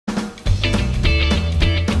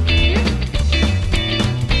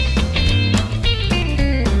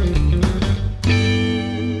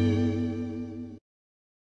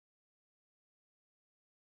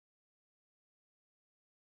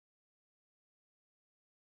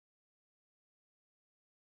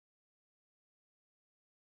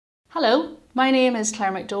Hello, my name is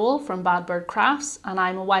Claire McDowell from Bad Bird Crafts and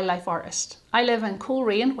I'm a wildlife artist. I live in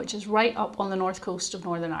Coleraine, which is right up on the north coast of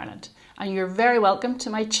Northern Ireland, and you're very welcome to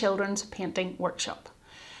my children's painting workshop.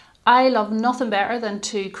 I love nothing better than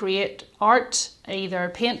to create art, either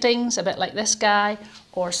paintings, a bit like this guy,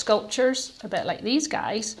 or sculptures, a bit like these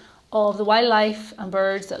guys, of the wildlife and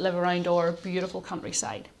birds that live around our beautiful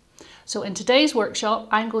countryside. So in today's workshop,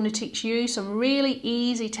 I'm going to teach you some really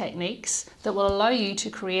easy techniques that will allow you to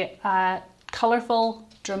create a colourful,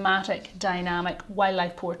 dramatic, dynamic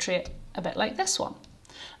wildlife portrait, a bit like this one.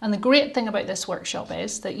 And the great thing about this workshop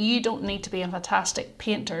is that you don't need to be a fantastic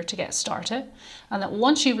painter to get started, and that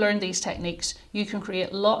once you've learned these techniques, you can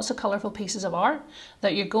create lots of colourful pieces of art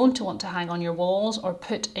that you're going to want to hang on your walls or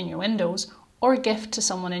put in your windows or gift to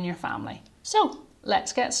someone in your family. So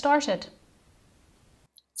let's get started.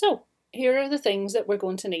 So here are the things that we're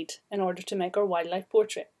going to need in order to make our wildlife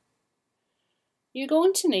portrait. You're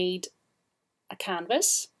going to need a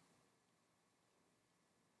canvas,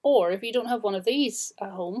 or if you don't have one of these at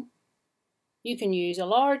home, you can use a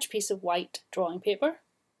large piece of white drawing paper,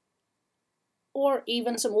 or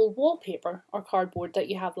even some old wallpaper or cardboard that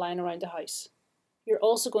you have lying around the house. You're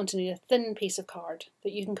also going to need a thin piece of card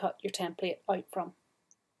that you can cut your template out from.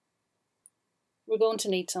 We're going to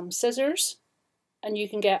need some scissors, and you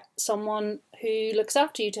can get someone who looks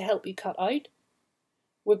after you to help you cut out.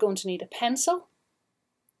 We're going to need a pencil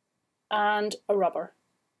and a rubber.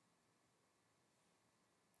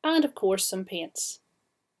 And of course some paints.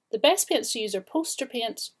 The best paints to use are poster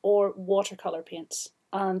paints or watercolour paints,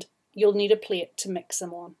 and you'll need a plate to mix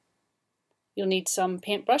them on. You'll need some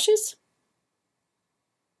paint brushes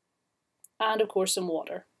and of course some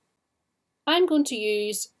water. I'm going to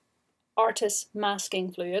use artist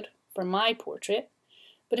masking fluid for my portrait,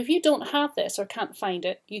 but if you don't have this or can't find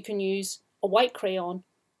it, you can use a white crayon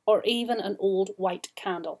or even an old white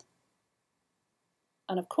candle.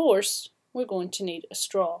 And of course, we're going to need a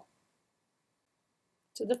straw.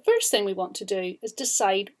 So the first thing we want to do is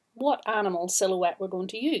decide what animal silhouette we're going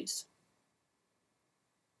to use.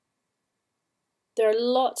 There are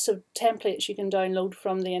lots of templates you can download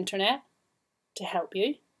from the internet to help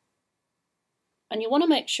you. And you want to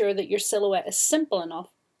make sure that your silhouette is simple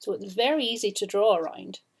enough so it's very easy to draw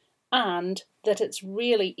around, and that it's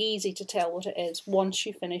really easy to tell what it is once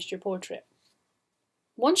you've finished your portrait.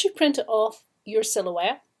 Once you've printed off your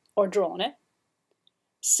silhouette or drawn it,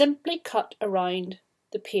 simply cut around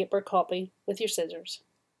the paper copy with your scissors.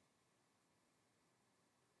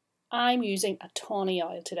 I'm using a tawny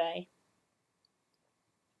oil today.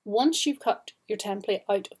 Once you've cut your template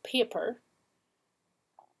out of paper,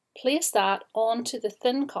 place that onto the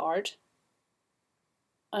thin card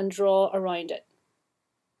and draw around it.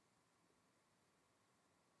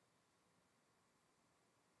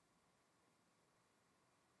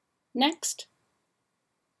 Next,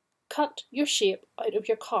 cut your shape out of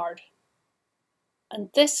your card, and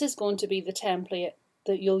this is going to be the template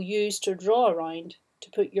that you'll use to draw around to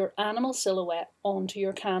put your animal silhouette onto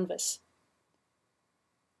your canvas.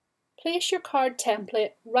 Place your card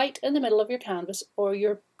template right in the middle of your canvas or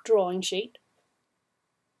your drawing sheet,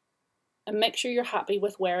 and make sure you're happy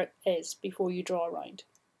with where it is before you draw around.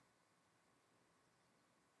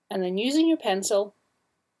 And then using your pencil,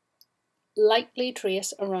 lightly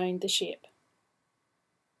trace around the shape.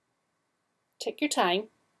 Take your time,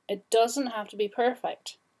 it doesn't have to be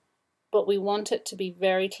perfect, but we want it to be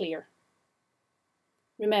very clear.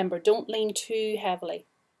 Remember, don't lean too heavily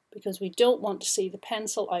because we don't want to see the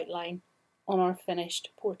pencil outline on our finished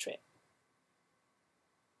portrait.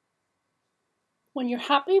 When you're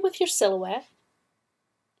happy with your silhouette,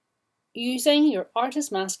 using your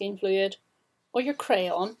artist masking fluid or your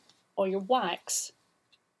crayon or your wax,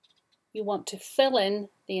 you want to fill in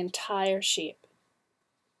the entire shape.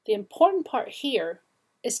 The important part here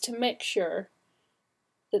is to make sure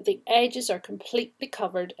that the edges are completely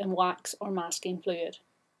covered in wax or masking fluid.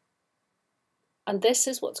 And this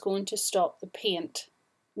is what's going to stop the paint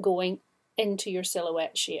going into your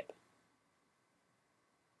silhouette shape.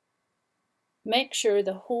 Make sure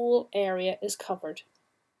the whole area is covered.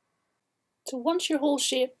 So once your whole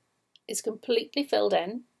shape is completely filled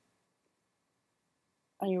in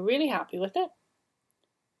and you're really happy with it,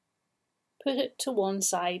 put it to one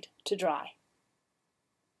side to dry.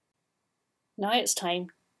 Now it's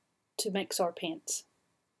time to mix our paints.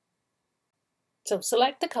 So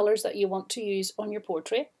select the colours that you want to use on your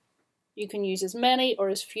portrait. You can use as many or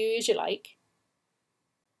as few as you like,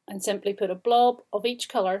 and simply put a blob of each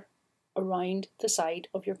colour around the side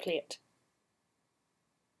of your plate.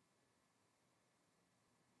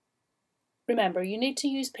 Remember, you need to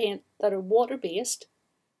use paint that are water-based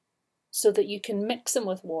so that you can mix them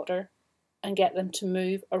with water and get them to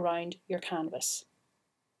move around your canvas.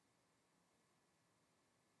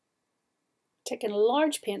 Take a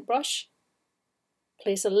large paintbrush,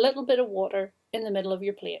 place a little bit of water in the middle of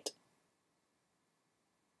your plate.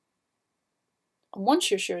 And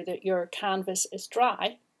once you're sure that your canvas is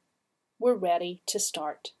dry, we're ready to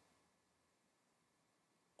start.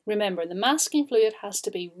 Remember, the masking fluid has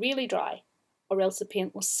to be really dry, or else the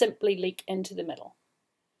paint will simply leak into the middle.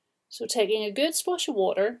 So taking a good splash of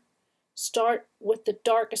water, start with the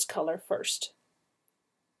darkest colour first.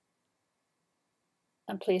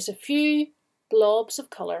 And place a few blobs of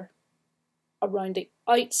colour around the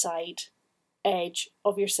outside edge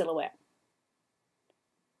of your silhouette.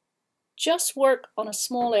 Just work on a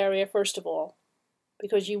small area first of all,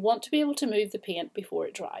 because you want to be able to move the paint before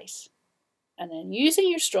it dries. And then using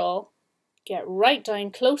your straw, get right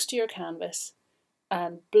down close to your canvas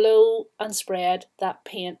and blow and spread that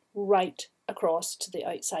paint right across to the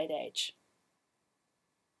outside edge.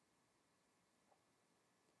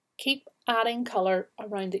 Keep adding colour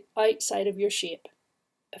around the outside of your shape,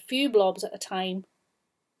 a few blobs at a time,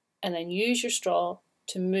 and then use your straw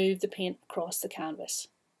to move the paint across the canvas.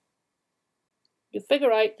 You'll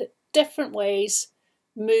figure out that different ways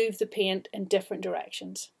move the paint in different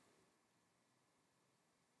directions.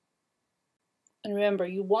 And remember,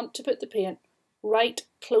 you want to put the paint right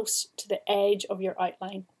close to the edge of your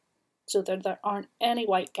outline so that there aren't any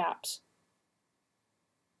white gaps.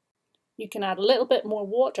 You can add a little bit more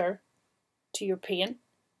water to your paint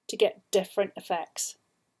to get different effects.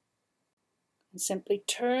 And simply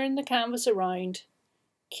turn the canvas around,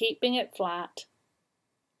 keeping it flat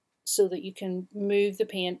so that you can move the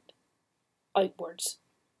paint outwards.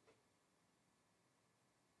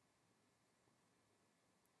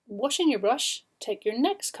 Washing your brush, take your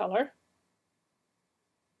next colour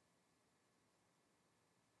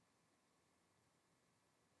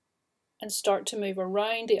and start to move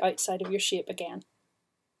around the outside of your shape again.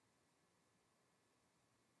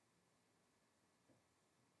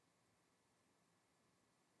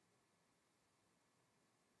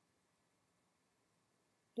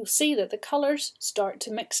 You'll see that the colours start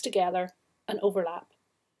to mix together and overlap,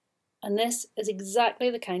 and this is exactly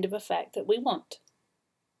the kind of effect that we want.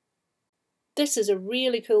 This is a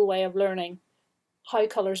really cool way of learning how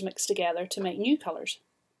colours mix together to make new colours.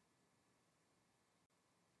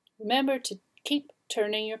 Remember to keep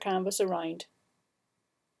turning your canvas around,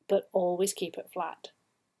 but always keep it flat.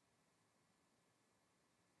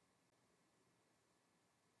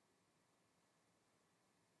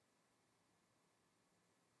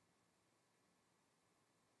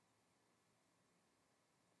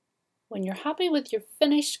 When you're happy with your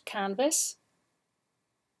finished canvas,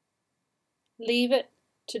 leave it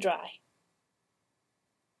to dry.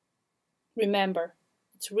 Remember,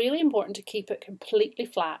 it's really important to keep it completely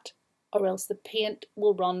flat, or else the paint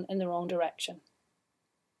will run in the wrong direction.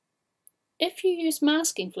 If you use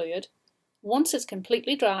masking fluid, once it's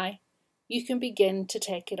completely dry, you can begin to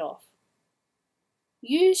take it off.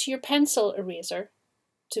 Use your pencil eraser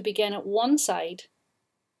to begin at one side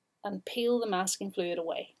and peel the masking fluid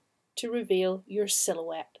away to reveal your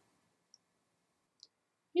silhouette.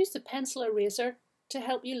 Use the pencil eraser to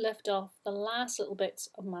help you lift off the last little bits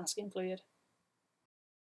of masking fluid.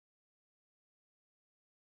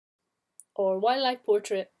 Our wildlife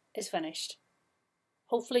portrait is finished.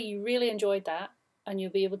 Hopefully you really enjoyed that and you'll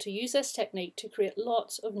be able to use this technique to create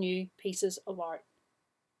lots of new pieces of art.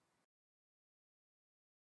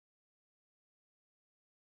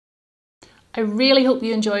 I really hope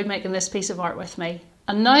you enjoyed making this piece of art with me.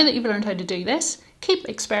 And now that you've learned how to do this, keep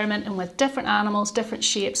experimenting with different animals, different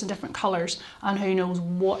shapes and different colours, and who knows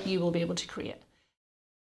what you will be able to create.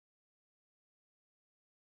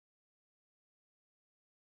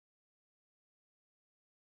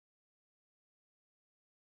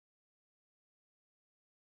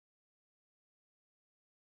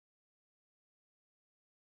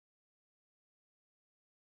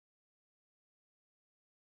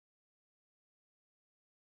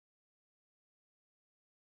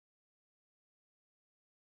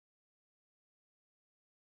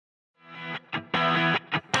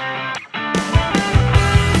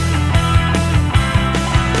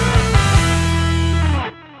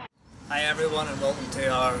 Hi everyone and welcome to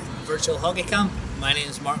our virtual hockey camp. My name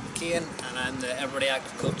is Mark McKeon and I'm the Everyday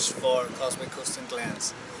Active Coach for Causeway, and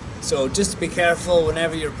Glens. So just be careful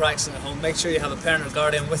whenever you're practicing at home, make sure you have a parent or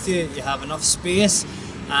guardian with you, you have enough space,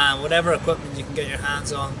 and whatever equipment you can get your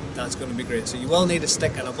hands on, that's going to be great. So you will need a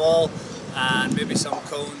stick and a ball and maybe some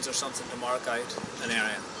cones or something to mark out an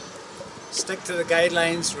area. Stick to the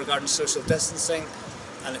guidelines regarding social distancing,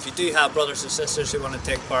 and if you do have brothers or sisters who want to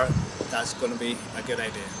take part, that's going to be a good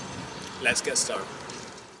idea. Let's get started.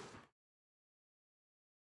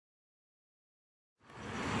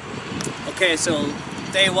 Okay, so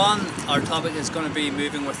day one, our topic is going to be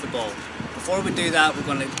moving with the ball. Before we do that, we're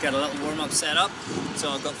going to get a little warm-up set up. So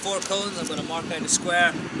I've got 4 cones, I'm going to mark out a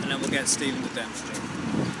square, and then we'll get Stephen to demonstrate.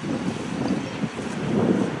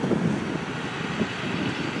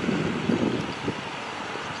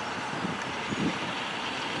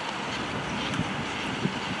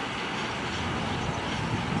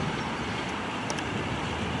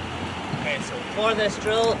 Okay, so for this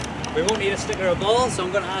drill, we won't need a stick or a ball, so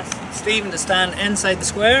I'm going to ask Stephen to stand inside the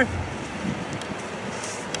square.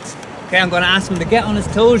 Okay, I'm going to ask him to get on his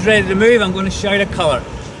toes, ready to move. I'm going to shout a colour.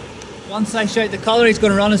 Once I shout the colour, he's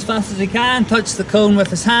going to run as fast as he can, touch the cone with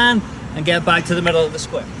his hand, and get back to the middle of the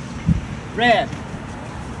square. Red.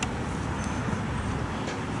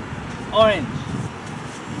 Orange.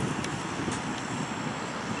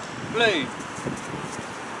 Blue.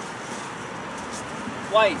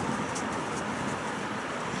 White.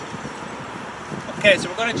 Okay, so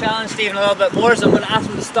we're going to challenge Stephen a little bit more, so I'm going to ask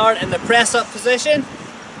him to start in the press-up position.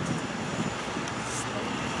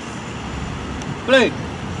 Blue.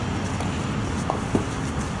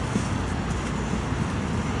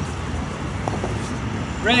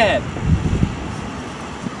 Red.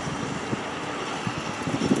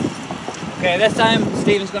 Okay, this time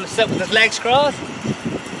Stephen's going to sit with his legs crossed.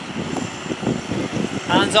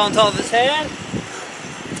 Hands on top of his head.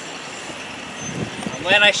 And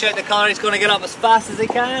when I shout the colour, he's going to get up as fast as he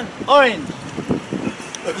can. Orange.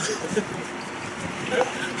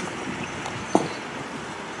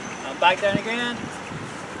 And back down again.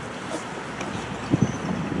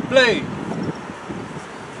 Blue.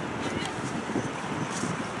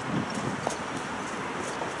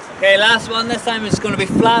 Okay, last one. This time it's going to be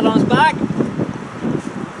flat on his back.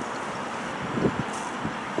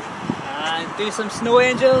 And do some snow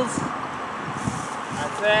angels.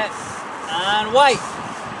 That's it. And white.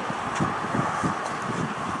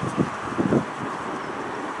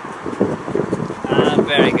 And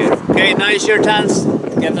very good. Okay, now it's your chance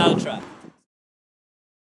to give that a try.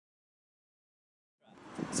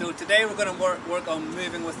 So today we're going to work on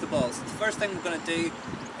moving with the ball. So the first thing we're going to do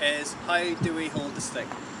is how do we hold the stick.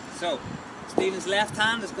 So Stephen's left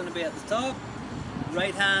hand is going to be at the top,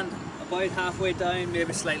 right hand about halfway down,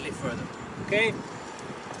 maybe slightly further. Okay?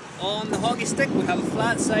 On the hockey stick we have a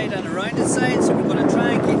flat side and a rounded side, so we're going to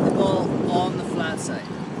try and keep the ball on the flat side.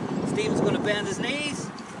 Stephen's going to bend his knees,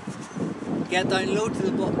 get down low to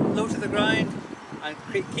the ground, and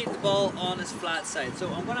keep the ball on his flat side. So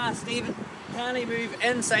I'm going to ask Stephen, can he move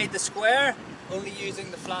inside the square, only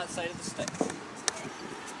using the flat side of the stick?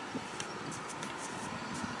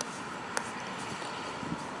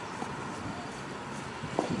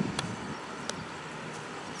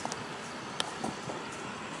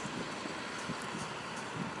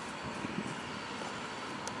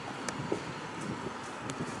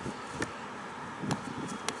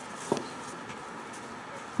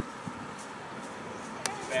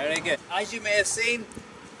 Very good. As you may have seen,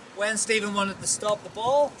 when Stephen wanted to stop the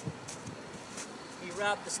ball, he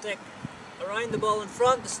wrapped the stick around the ball in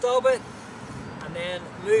front to stop it, and then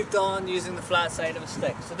moved on using the flat side of a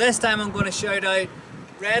stick. So this time I'm going to shout out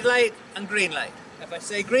red light and green light. If I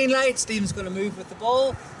say green light, Stephen's going to move with the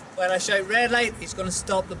ball. When I shout red light, he's going to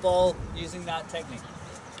stop the ball using that technique.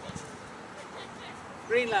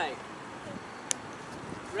 Green light,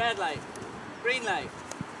 red light, green light,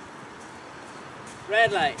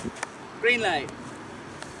 red light, green light.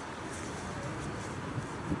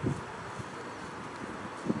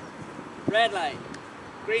 Red light,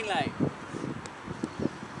 green light,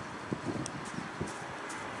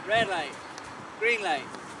 red light, green light,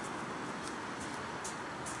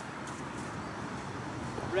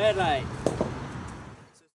 red light.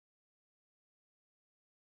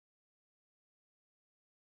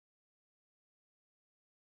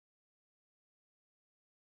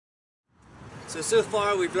 So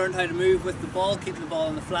far we've learned how to move with the ball, keeping the ball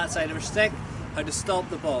on the flat side of our stick, how to stop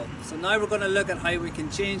the ball. So now we're going to look at how we can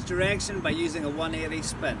change direction by using a 180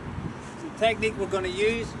 spin. So the technique we're going to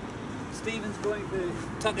use, Stephen's going to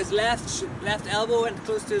tuck his left elbow in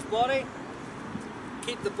close to his body,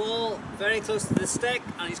 keep the ball very close to the stick,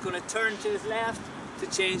 and he's going to turn to his left to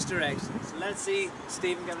change direction. So let's see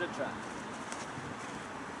Stephen give it a try.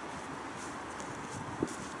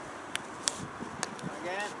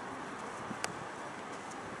 Again.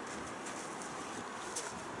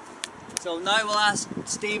 So now we'll ask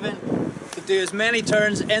Stephen to do as many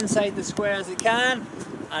turns inside the square as he can,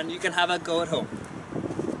 and you can have a go at home.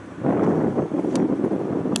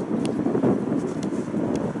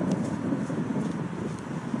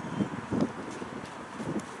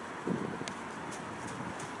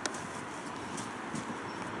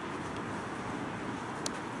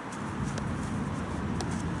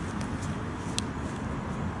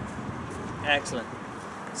 Excellent.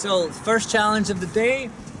 So, first challenge of the day,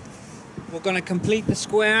 we're going to complete the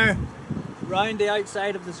square, round the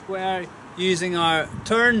outside of the square using our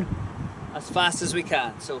turn as fast as we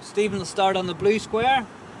can. So Stephen will start on the blue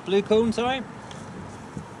cone, sorry.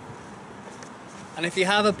 And if you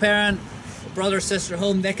have a parent, a brother or sister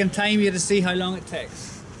home, they can time you to see how long it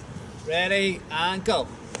takes. Ready, and go.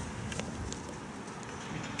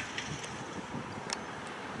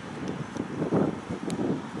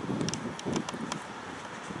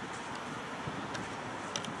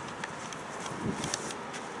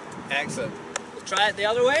 Excellent. We'll try it the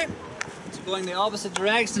other way. So going the opposite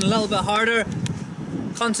direction, a little bit harder.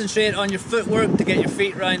 Concentrate on your footwork to get your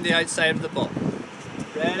feet round the outside of the ball.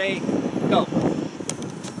 Ready, go.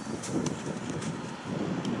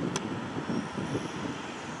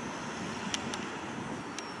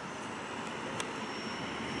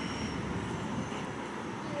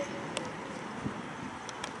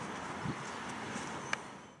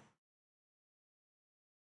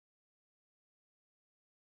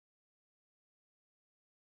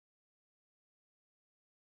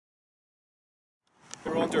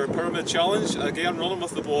 We're on to our pyramid challenge, again running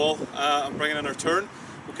with the ball and bringing in our turn.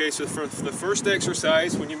 Okay, so for the first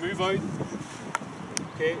exercise, when you move out,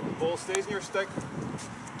 okay, the ball stays in your stick,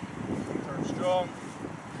 turn strong,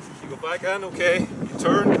 you go back in, okay, you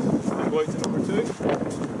turn, and go out to number 2. So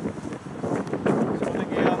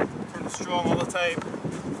again, turn strong all the time.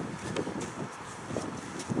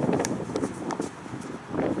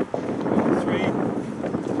 Number 3,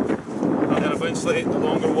 and then eventually the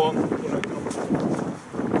longer one, going out to number 4.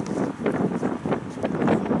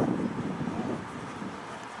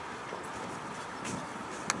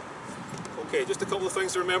 Okay, just a couple of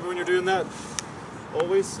things to remember when you're doing that.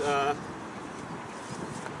 Always, when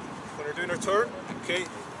you're doing our turn, okay,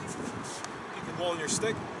 keep the ball in your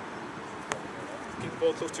stick, keep the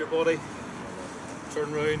ball close to your body,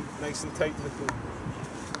 turn round nice and tight to the cone.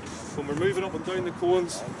 When we're moving up and down the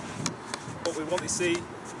cones, what we want to see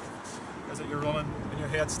is that you're running and your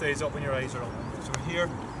head stays up and your eyes are up. So here,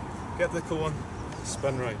 get the cone,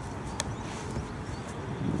 spin round.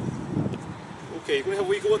 Okay, you're going to have a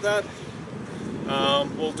wee go at that.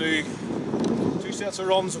 We'll do 2 sets of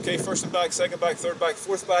runs, okay, first and back, second back, third back,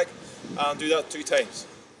 fourth back, and do that 2 times.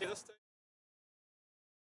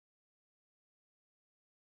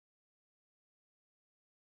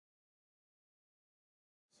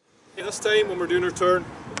 Okay, this time when we're doing our turn,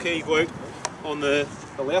 okay, you go out on the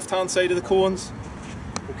left hand side of the cones,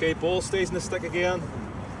 okay, ball stays in the stick again,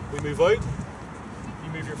 we move out,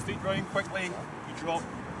 you move your feet round quickly, you drop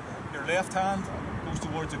your left hand, goes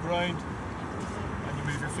towards the ground,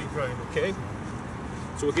 move your feet round, okay?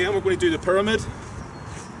 So again, we're going to do the pyramid.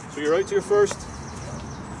 So you're out to your first,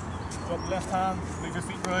 drop the left hand, move your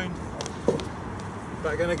feet round,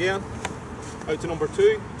 back in again, out to number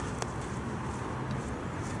 2.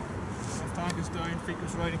 Left hand goes down, feet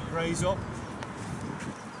goes round, and you rise up.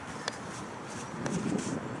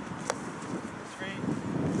 3.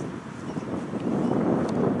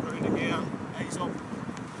 Round again, eyes up.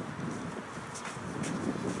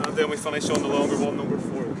 And then we finish on the longer one, number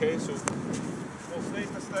 4, okay? So, ball stays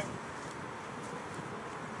in the stick.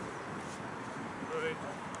 Right.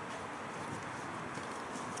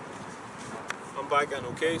 I'm back in,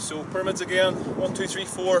 okay? So, pyramids again, 1, 2, 3,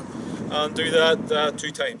 4, and do that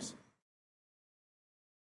 2 times.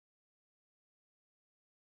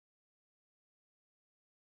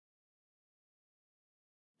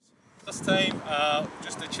 This time,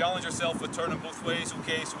 just to challenge yourself with turning both ways,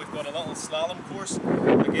 okay, so we've got a little slalom course.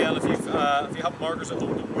 Again, if you have markers at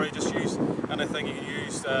home, don't worry, just use anything you can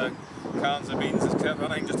use, cans of beans,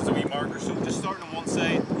 anything just as a wee marker. So just starting on one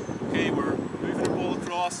side, okay, we're moving our ball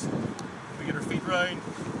across, we get our feet round,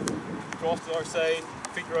 across to the other side,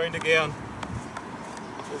 feet round again,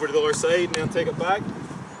 over to the other side, and then take it back.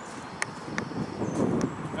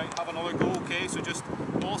 Right, have another go, okay, so just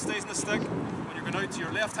ball stays in the stick. You're going out to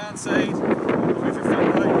your left hand side, move your feet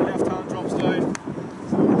right, your left hand drops down,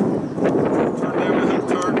 turn there with a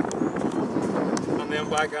turn, and then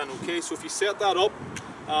back in, okay? So if you set that up,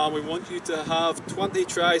 we want you to have 20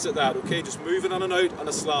 tries at that, okay? Just moving in and out and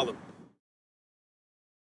a slalom.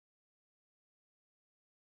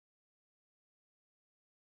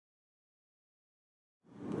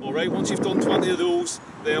 Alright, once you've done 20 of those,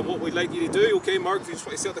 then what we'd like you to do, okay, Mark, if you just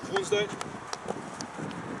want to set the cones down.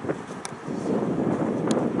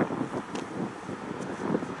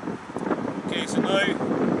 Okay, so now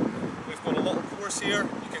we've got a little course here.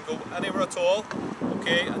 You can go anywhere at all,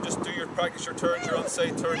 okay, and just do practice your turns, your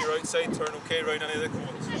inside turn, your outside turn, okay, round any of the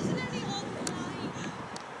cones.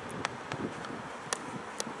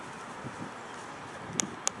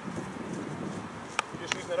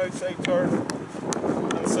 an outside turn,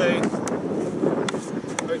 inside,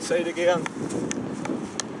 outside again.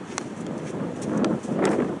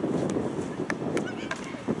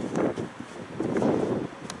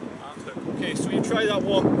 Okay, so you try that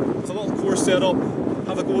one. It's a little course setup.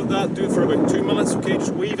 Have a go at that. Do it for about 2 minutes. Okay,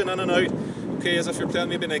 just weaving in and out. Okay, as if you're playing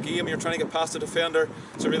maybe in a game, you're trying to get past the defender.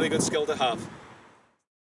 It's a really good skill to have.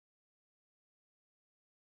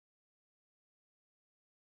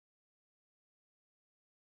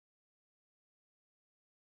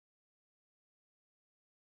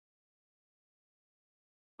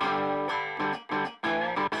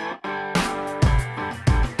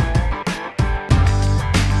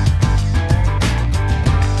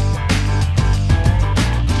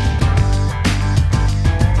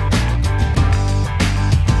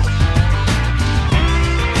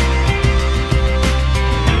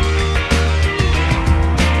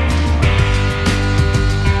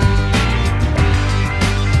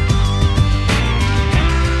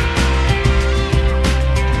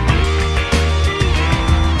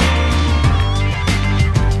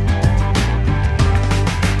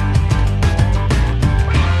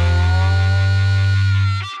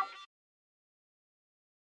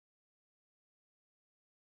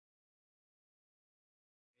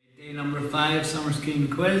 Day number 5, summer skiing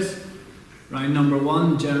quiz. Round number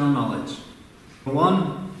 1, general knowledge. Number 1,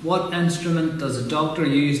 what instrument does a doctor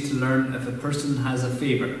use to learn if a person has a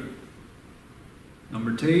fever?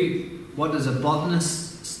 Number 2, what does a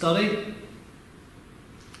botanist study?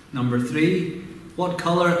 Number 3, what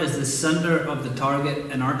colour is the centre of the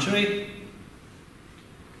target in archery?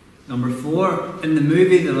 Number 4, in the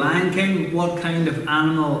movie The Lion King, what kind of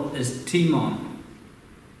animal is Timon?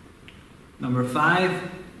 Number 5,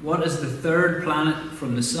 what is the third planet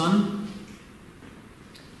from the Sun?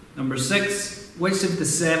 Number 6, which of the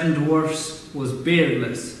 7 dwarfs was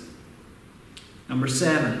beardless? Number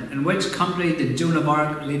 7, in which country did Joan of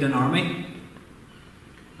Arc lead an army?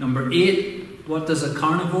 Number 8, what does a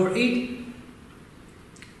carnivore eat?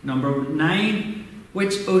 Number 9,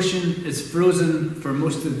 which ocean is frozen for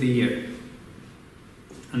most of the year?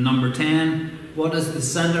 And number 10, what is the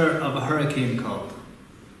centre of a hurricane called?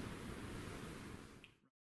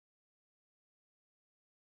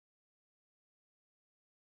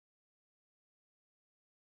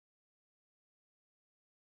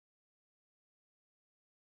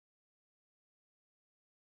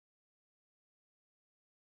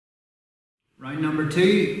 Round number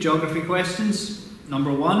 2, geography questions.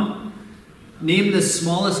 Number 1, name the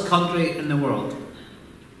smallest country in the world.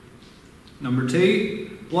 Number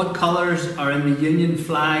 2, what colours are in the Union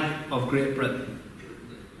flag of Great Britain?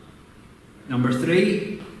 Number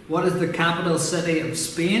 3, what is the capital city of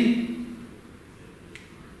Spain?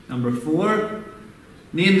 Number 4,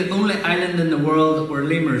 name the only island in the world where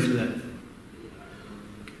lemurs live.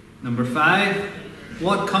 Number 5,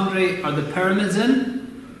 what country are the pyramids in?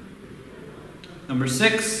 Number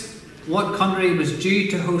 6, what country was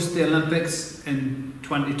due to host the Olympics in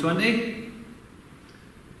 2020?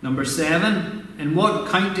 Number 7, in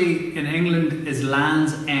what county in England is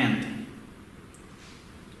Land's End?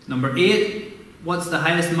 Number 8, what's the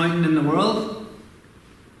highest mountain in the world?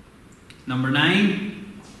 Number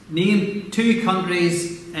 9, name 2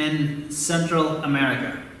 countries in Central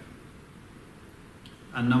America.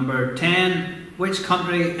 And number 10, which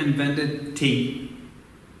country invented tea?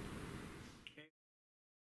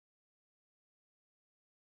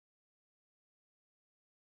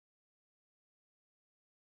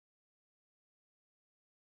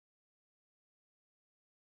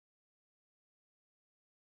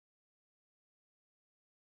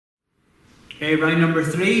 Okay, round number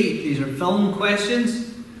 3, these are film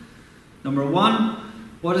questions. Number 1,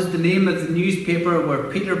 what is the name of the newspaper where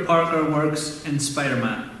Peter Parker works in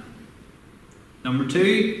Spider-Man? Number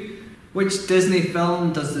 2, which Disney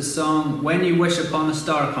film does the song When You Wish Upon a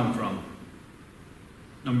Star come from?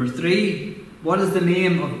 Number 3, what is the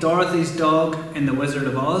name of Dorothy's dog in The Wizard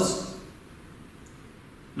of Oz?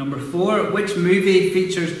 Number 4, which movie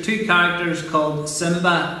features 2 characters called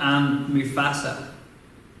Simba and Mufasa?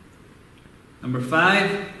 Number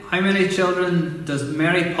 5, how many children does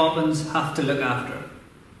Mary Poppins have to look after?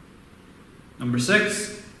 Number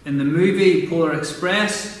 6, in the movie Polar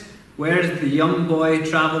Express, where did the young boy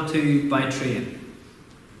travel to by train?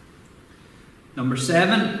 Number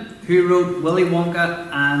 7, who wrote Willy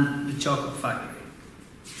Wonka and the Chocolate Factory?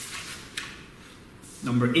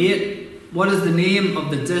 Number 8, what is the name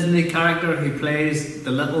of the Disney character who plays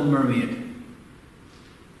the Little Mermaid?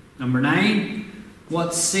 Number 9,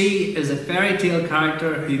 what sea is a fairy tale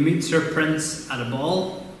character who meets her prince at a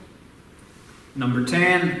ball? Number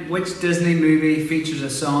 10, which Disney movie features a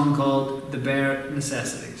song called The Bare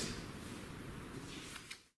Necessities?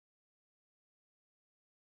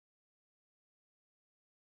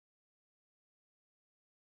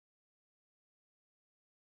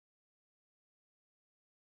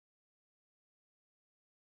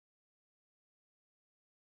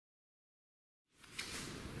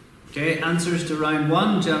 Okay, answers to round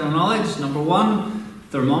 1, general knowledge. Number 1,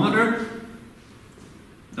 thermometer.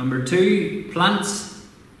 Number 2, plants.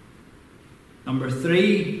 Number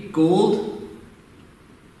 3, gold.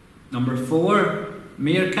 Number 4,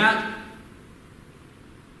 meerkat.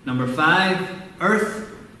 Number 5,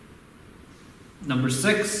 earth. Number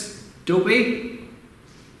 6, dopey.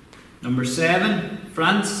 Number 7,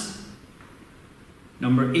 France.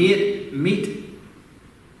 Number 8, meat.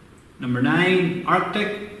 Number 9,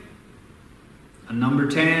 Arctic. And number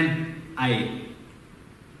 10, eye.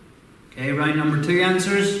 Okay, round number 2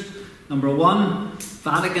 answers. Number 1,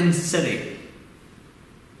 Vatican City.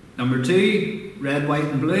 Number 2, red, white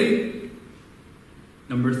and blue.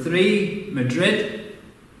 Number 3, Madrid.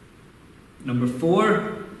 Number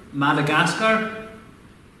 4, Madagascar.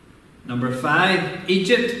 Number 5,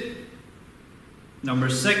 Egypt. Number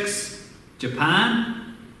 6,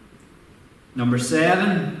 Japan. Number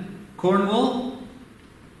 7, Cornwall.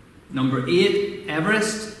 Number 8,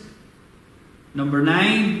 Everest. Number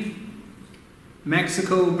 9,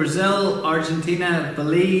 Mexico, Brazil, Argentina,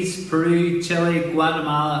 Belize, Peru, Chile,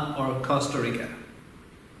 Guatemala or Costa Rica.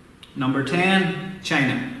 Number 10,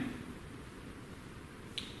 China.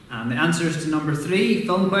 And the answers to number 3,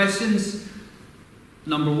 film questions.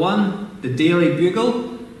 Number 1, The Daily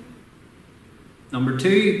Bugle. Number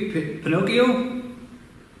 2, Pinocchio.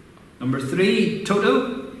 Number 3,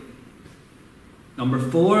 Toto. Number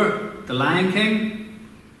 4, The Lion King.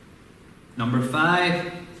 Number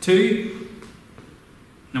 5, 2.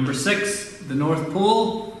 Number 6, The North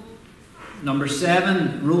Pole. Number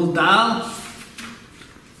 7, Roald Dahl.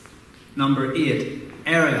 Number 8,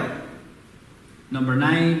 Ariel. Number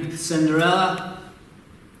 9, Cinderella.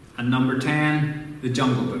 And number 10, The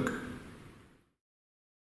Jungle Book.